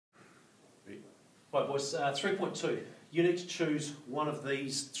Right boys, 3.2. You need to choose one of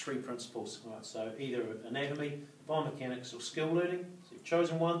these three principles. Right, so either anatomy, biomechanics or skill learning. So you've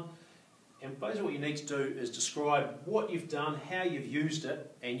chosen one. And basically what you need to do is describe what you've done, how you've used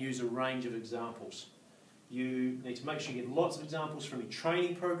it, and use a range of examples. You need to make sure you get lots of examples from your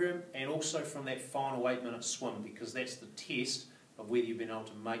training program and also from that final 8-minute swim, because that's the test of whether you've been able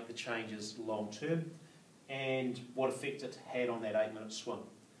to make the changes long term and what effect it had on that 8-minute swim.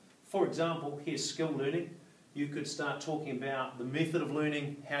 For example, here's skill learning. You could start talking about the method of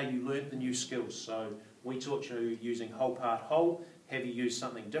learning, how you learnt the new skills. So we taught you using whole part whole. Have you used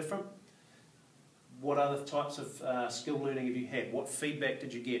something different? What other types of skill learning have you had? What feedback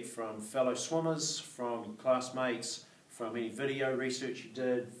did you get from fellow swimmers, from your classmates, from any video research you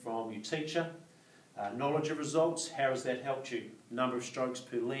did, from your teacher? Knowledge of results, how has that helped you? Number of strokes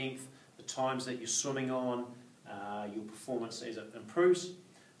per length, the times that you're swimming on, your performance as it improves.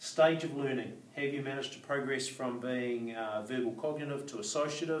 Stage of learning, have you managed to progress from being verbal cognitive to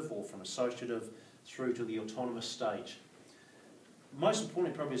associative, or from associative through to the autonomous stage? Most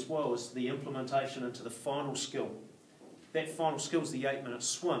importantly probably as well is the implementation into the final skill. That final skill is the 8-minute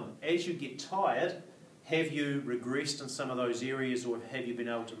swim. As you get tired, have you regressed in some of those areas, or have you been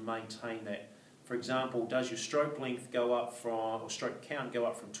able to maintain that? For example, does your stroke length go up from, or stroke count go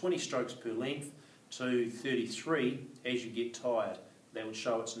up from 20 strokes per length to 33 as you get tired? That would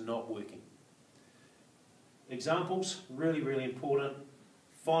show it's not working. Examples, really, really important.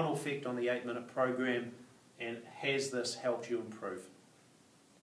 Final effect on the 8-minute program, and has this helped you improve?